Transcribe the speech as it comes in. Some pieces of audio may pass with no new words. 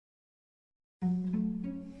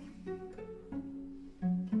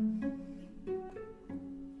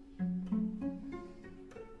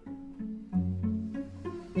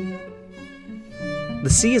The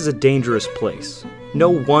sea is a dangerous place. No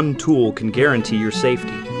one tool can guarantee your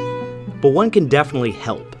safety. But one can definitely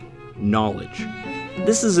help: knowledge.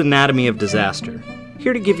 This is Anatomy of Disaster,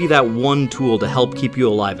 here to give you that one tool to help keep you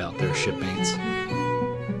alive out there, shipmates.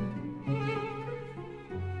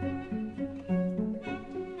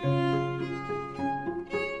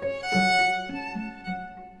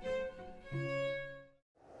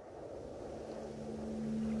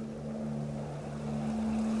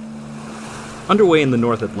 Underway in the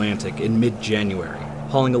North Atlantic in mid-January,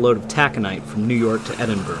 hauling a load of taconite from New York to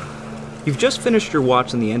Edinburgh. You've just finished your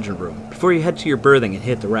watch in the engine room before you head to your berthing and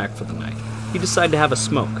hit the rack for the night. You decide to have a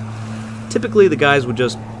smoke. Typically the guys would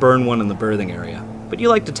just burn one in the berthing area, but you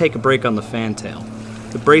like to take a break on the fantail.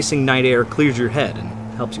 The bracing night air clears your head and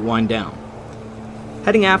helps you wind down.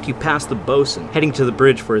 Heading aft, you pass the bosun, heading to the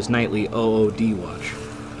bridge for his nightly OOD watch.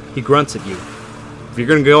 He grunts at you. "If you're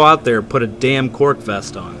gonna go out there, put a damn cork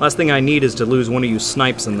vest on. Last thing I need is to lose one of you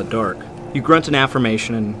snipes in the dark." You grunt an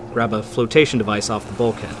affirmation and grab a flotation device off the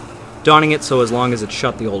bulkhead, donning it so as long as it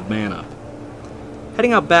shut the old man up.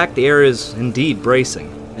 Heading out back, the air is indeed bracing,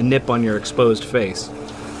 a nip on your exposed face.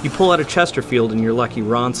 You pull out a Chesterfield in your lucky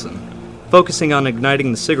Ronson. Focusing on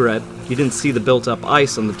igniting the cigarette, you didn't see the built-up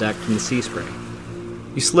ice on the deck from the sea spray.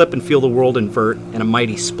 You slip and feel the world invert and a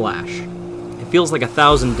mighty splash. It feels like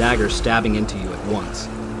 1,000 daggers stabbing into you at once.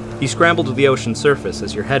 You scramble to the ocean surface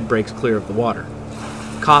as your head breaks clear of the water.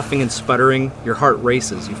 Coughing and sputtering, your heart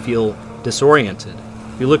races, you feel disoriented.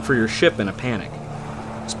 You look for your ship in a panic.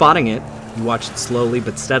 Spotting it, you watch it slowly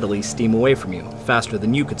but steadily steam away from you, faster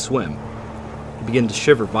than you could swim. You begin to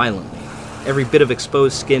shiver violently. Every bit of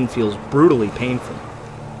exposed skin feels brutally painful.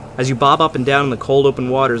 As you bob up and down in the cold open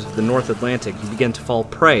waters of the North Atlantic, you begin to fall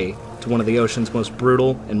prey to one of the ocean's most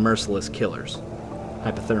brutal and merciless killers: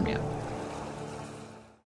 hypothermia.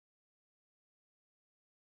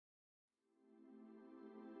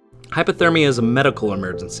 Hypothermia is a medical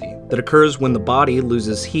emergency that occurs when the body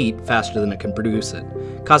loses heat faster than it can produce it,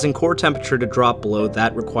 causing core temperature to drop below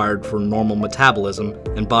that required for normal metabolism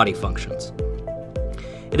and body functions.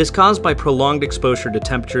 It is caused by prolonged exposure to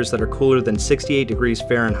temperatures that are cooler than 68 degrees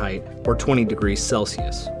Fahrenheit or 20 degrees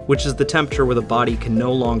Celsius, which is the temperature where the body can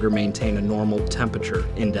no longer maintain a normal temperature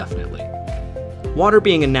indefinitely. Water,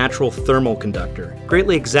 being a natural thermal conductor,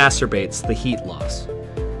 greatly exacerbates the heat loss.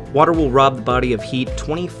 Water will rob the body of heat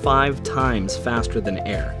 25 times faster than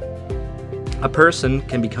air. A person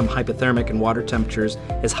can become hypothermic in water temperatures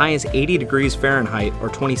as high as 80 degrees Fahrenheit or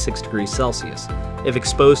 26 degrees Celsius if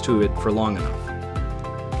exposed to it for long enough.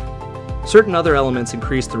 Certain other elements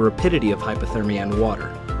increase the rapidity of hypothermia in water.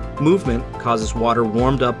 Movement causes water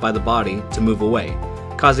warmed up by the body to move away,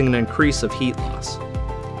 causing an increase of heat loss.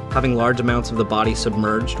 Having large amounts of the body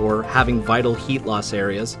submerged or having vital heat loss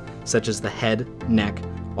areas, such as the head, neck,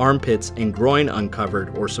 armpits, and groin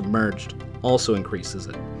uncovered or submerged, also increases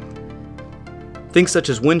it. Things such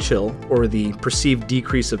as wind chill, or the perceived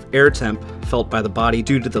decrease of air temp felt by the body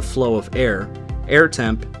due to the flow of air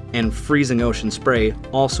temp, and freezing ocean spray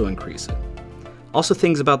also increase it. Also,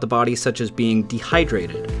 things about the body such as being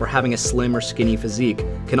dehydrated or having a slim or skinny physique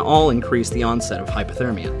can all increase the onset of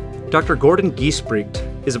hypothermia. Dr. Gordon Giesbrecht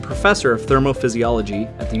is a professor of thermophysiology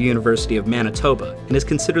at the University of Manitoba and is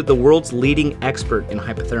considered the world's leading expert in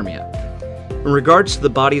hypothermia. In regards to the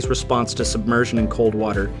body's response to submersion in cold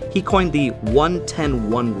water, he coined the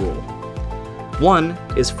 1-10-1 rule. 1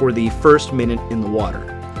 is for the first minute in the water.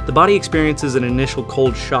 The body experiences an initial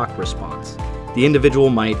cold shock response. The individual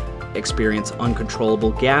might experience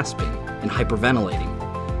uncontrollable gasping and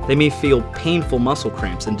hyperventilating. They may feel painful muscle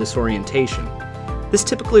cramps and disorientation. This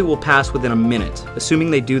typically will pass within a minute, assuming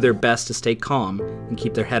they do their best to stay calm and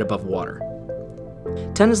keep their head above water.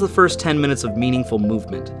 10 is the first 10 minutes of meaningful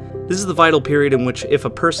movement. This is the vital period in which, if a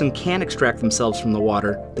person can extract themselves from the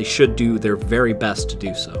water, they should do their very best to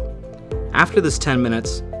do so. After this 10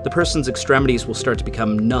 minutes, the person's extremities will start to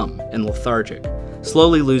become numb and lethargic,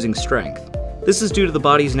 slowly losing strength. This is due to the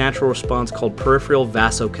body's natural response called peripheral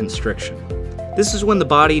vasoconstriction. This is when the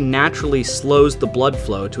body naturally slows the blood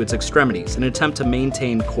flow to its extremities in an attempt to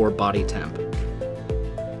maintain core body temp.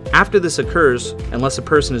 After this occurs, unless a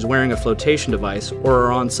person is wearing a flotation device or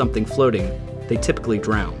are on something floating, they typically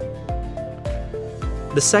drown.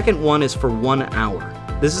 The second one is for 1 hour.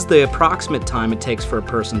 This is the approximate time it takes for a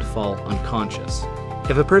person to fall unconscious.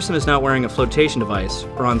 If a person is not wearing a flotation device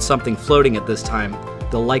or on something floating at this time,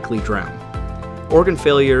 they'll likely drown. Organ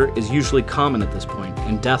failure is usually common at this point,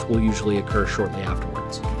 and death will usually occur shortly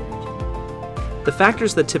afterwards. The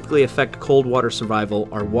factors that typically affect cold water survival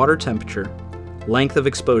are water temperature, length of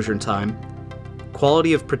exposure time,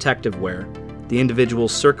 quality of protective wear, the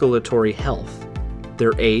individual's circulatory health,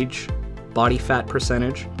 their age, body fat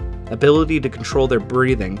percentage, ability to control their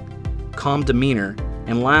breathing, calm demeanor,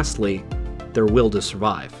 and lastly, their will to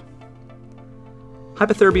survive.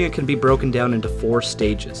 Hypothermia can be broken down into 4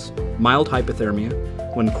 stages. Mild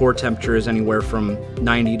hypothermia, when core temperature is anywhere from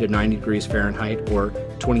 90 to 90 degrees Fahrenheit or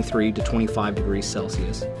 23 to 25 degrees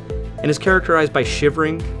Celsius, and is characterized by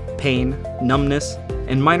shivering, pain, numbness,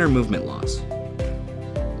 and minor movement loss.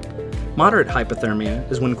 Moderate hypothermia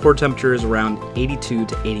is when core temperature is around 82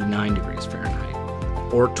 to 89 degrees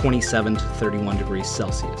Fahrenheit, or 27 to 31 degrees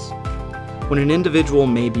Celsius, when an individual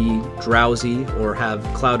may be drowsy or have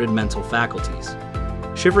clouded mental faculties.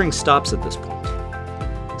 Shivering stops at this point.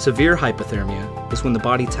 Severe hypothermia is when the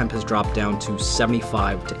body temp has dropped down to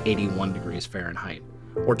 75 to 81 degrees Fahrenheit,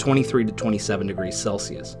 or 23 to 27 degrees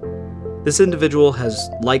Celsius. This individual has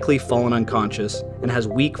likely fallen unconscious and has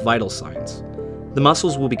weak vital signs. The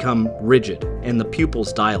muscles will become rigid and the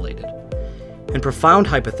pupils dilated. And profound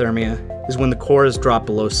hypothermia is when the core is dropped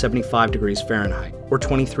below 75 degrees Fahrenheit, or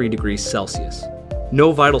 23 degrees Celsius.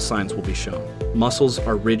 No vital signs will be shown. Muscles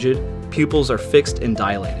are rigid, pupils are fixed and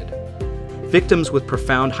dilated. Victims with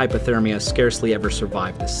profound hypothermia scarcely ever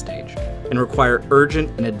survive this stage and require urgent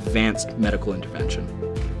and advanced medical intervention.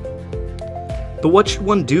 But what should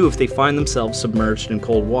one do if they find themselves submerged in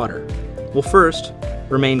cold water? Well, first,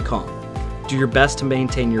 remain calm. Do your best to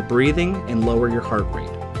maintain your breathing and lower your heart rate.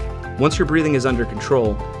 Once your breathing is under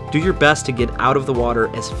control, do your best to get out of the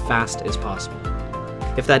water as fast as possible.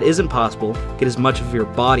 If that isn't possible, get as much of your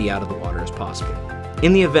body out of the water as possible.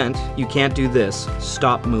 In the event you can't do this,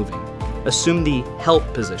 stop moving. Assume the help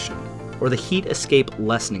position, or the heat escape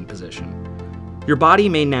lessening position. Your body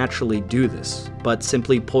may naturally do this, but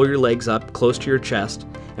simply pull your legs up close to your chest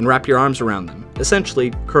and wrap your arms around them,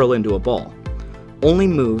 essentially curl into a ball. Only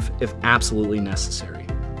move if absolutely necessary.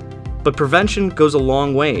 But prevention goes a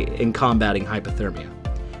long way in combating hypothermia.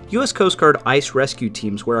 U.S. Coast Guard ice rescue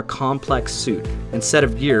teams wear a complex suit and set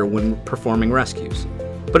of gear when performing rescues,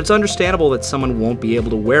 but it's understandable that someone won't be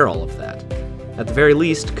able to wear all of that. At the very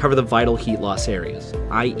least, cover the vital heat loss areas,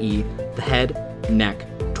 i.e. the head, neck,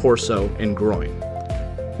 torso, and groin.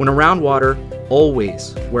 When around water,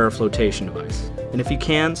 always wear a flotation device, and if you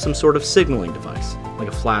can, some sort of signaling device, like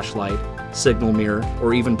a flashlight, signal mirror,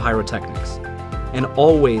 or even pyrotechnics. And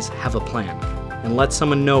always have a plan, and let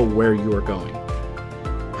someone know where you are going.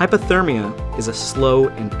 Hypothermia is a slow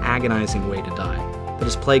and agonizing way to die that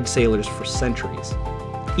has plagued sailors for centuries.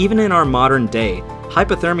 Even in our modern day,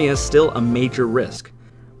 hypothermia is still a major risk,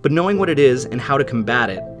 but knowing what it is and how to combat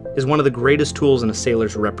it is one of the greatest tools in a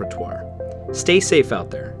sailor's repertoire. Stay safe out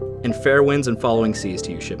there, and fair winds and following seas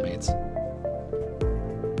to you, shipmates.